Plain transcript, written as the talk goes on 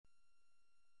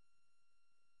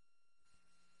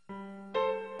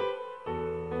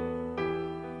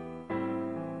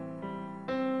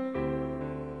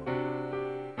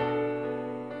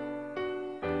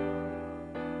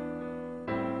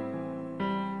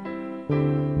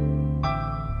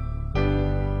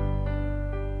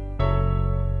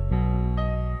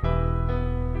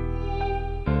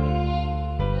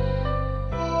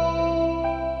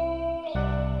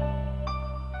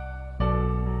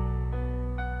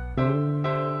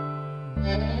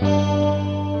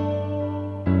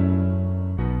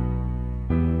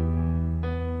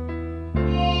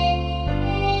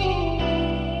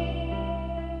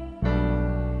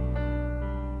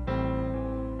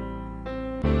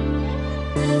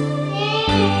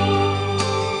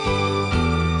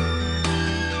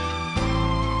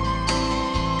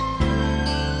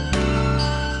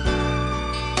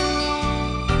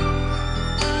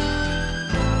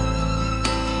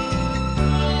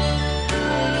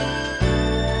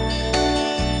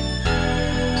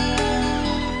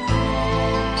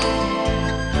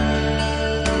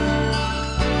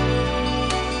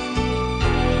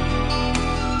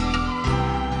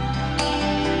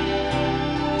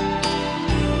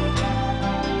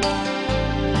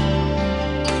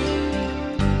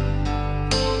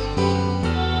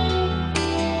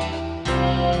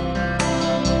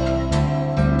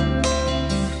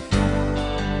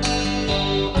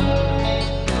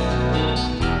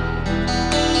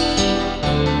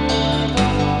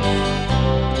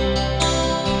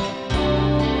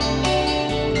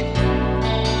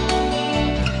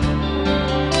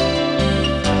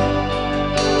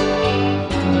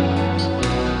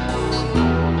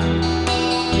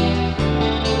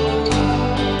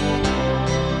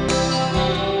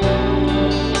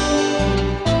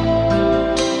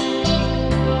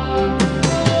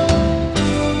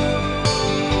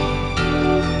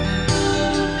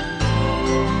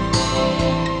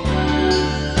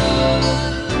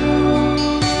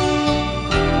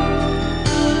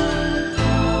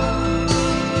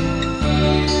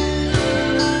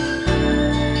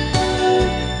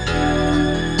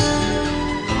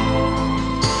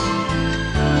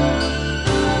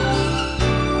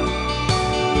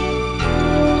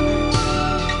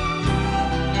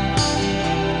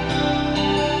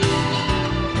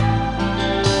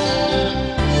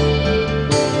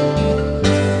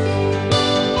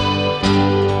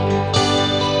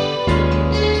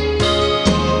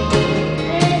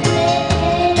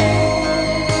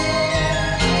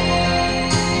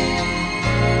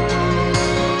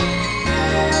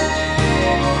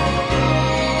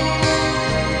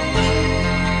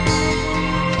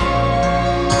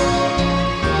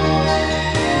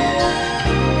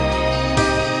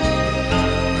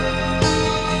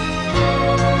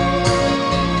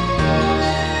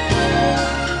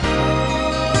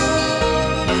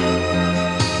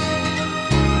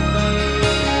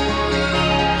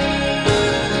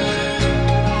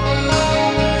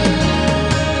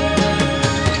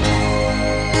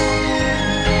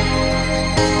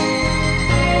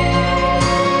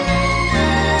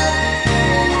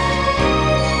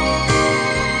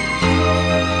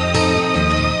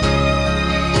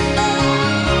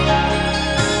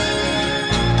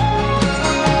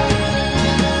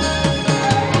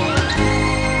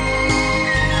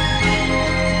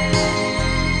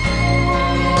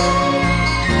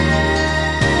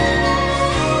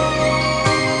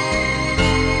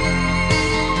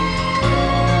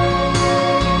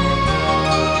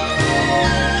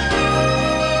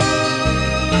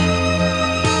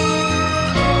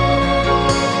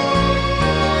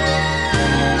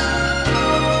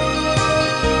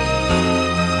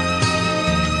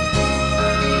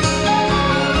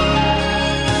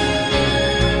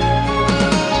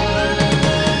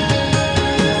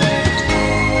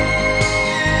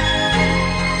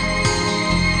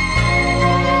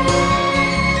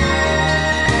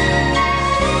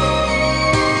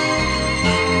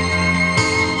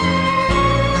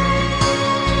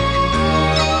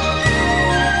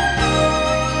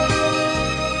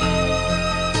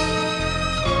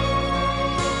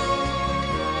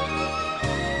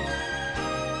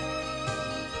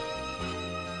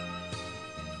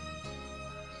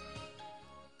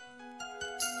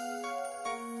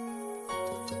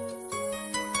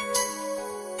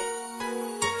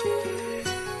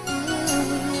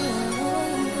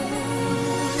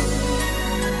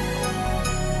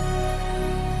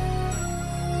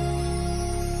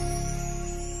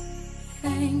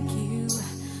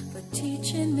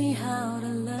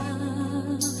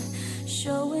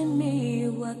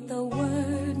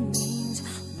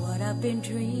I've been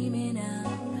dreaming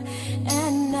of,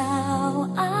 and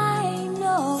now I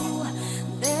know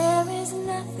there is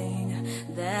nothing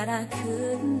that I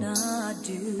could not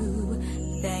do.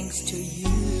 Thanks to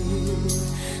you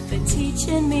for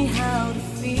teaching me how to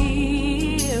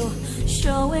feel,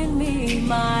 showing me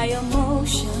my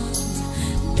emotions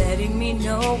letting me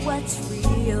know what's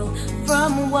real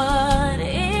from what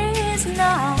is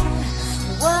not.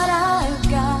 What I've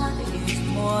got is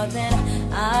more than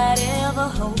I'd ever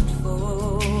hoped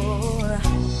for,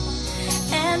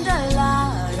 and a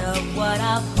lot of what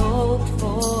I've hoped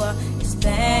for is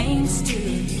thanks to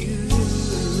you.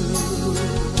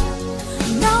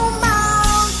 No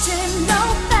mountain, no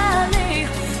valley,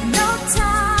 no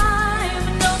time,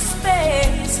 no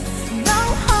space, no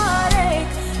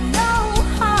heartache, no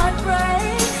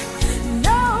heartbreak,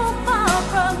 no far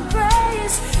from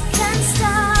grace can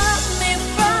stop me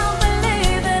from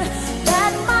believing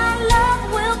that my love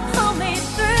will pull me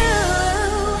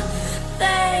through,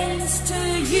 thanks to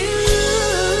you.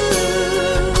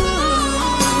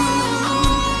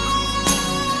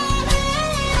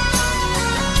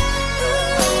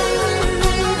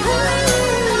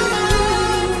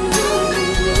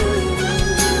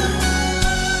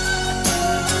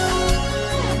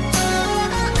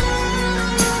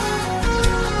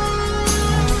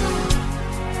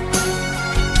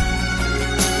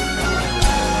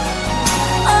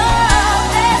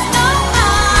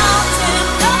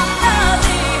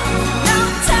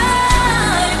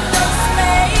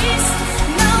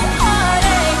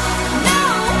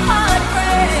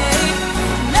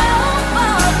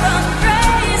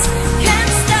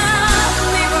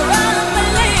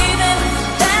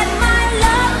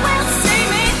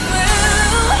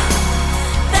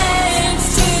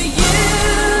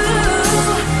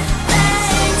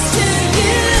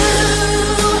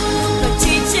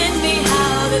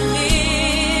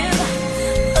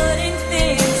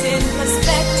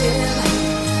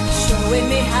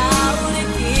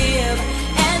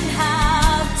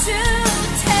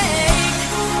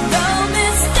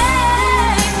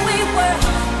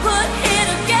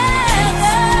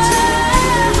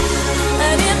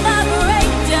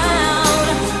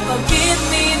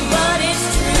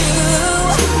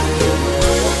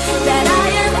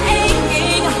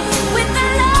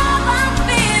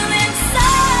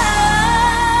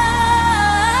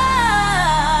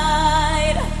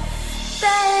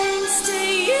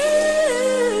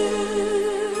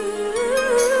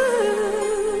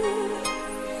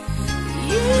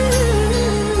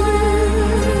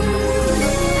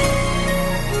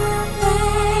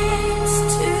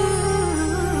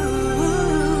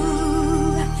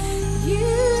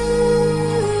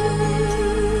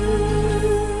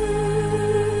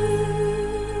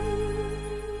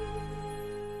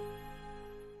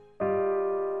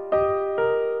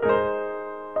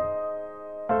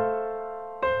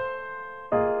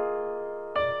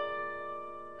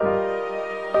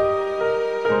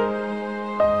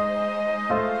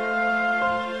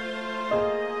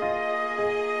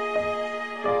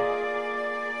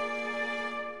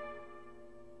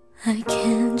 I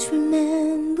can't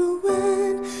remember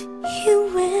when you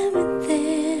weren't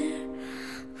there,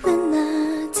 when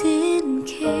I didn't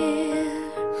care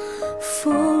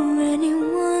for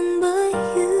anyone but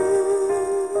you.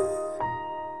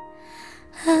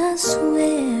 I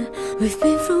swear we've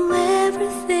been through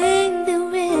everything there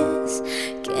is.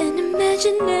 Can't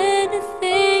imagine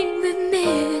anything we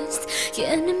missed.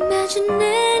 Can't imagine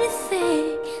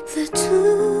anything the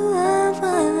two of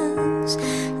us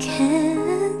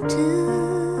can't do.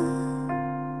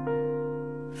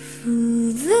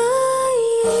 Through the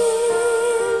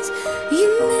years, you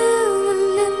never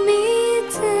let me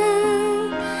down.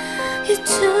 You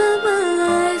turned my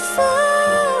life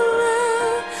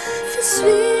around. The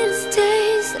sweetest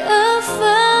days I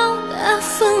found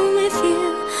with you.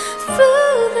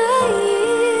 Through the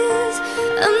years,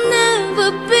 I've never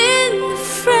been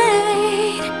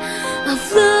afraid. I've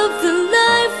loved the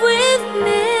life we've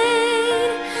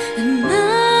made, and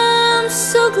I'm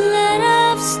so glad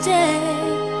I've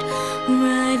stayed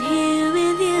right here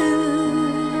with you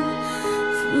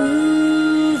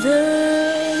through the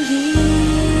years.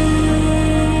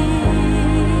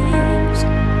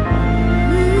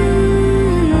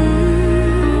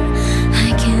 I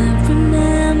can't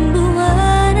remember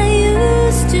what I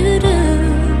used to do,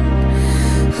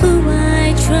 who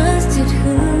I tried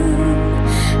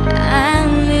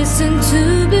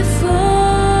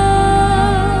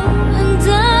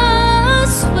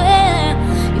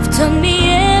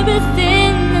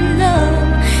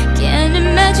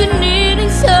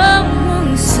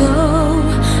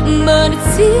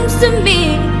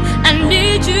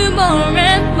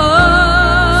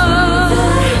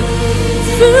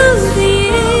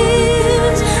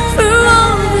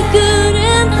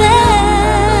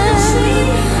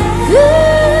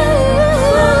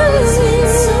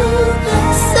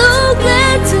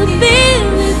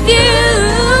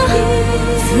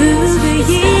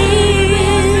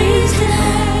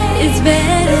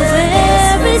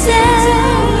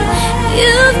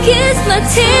kiss my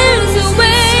tears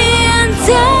away, and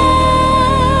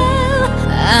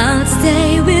I'll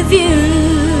stay with you.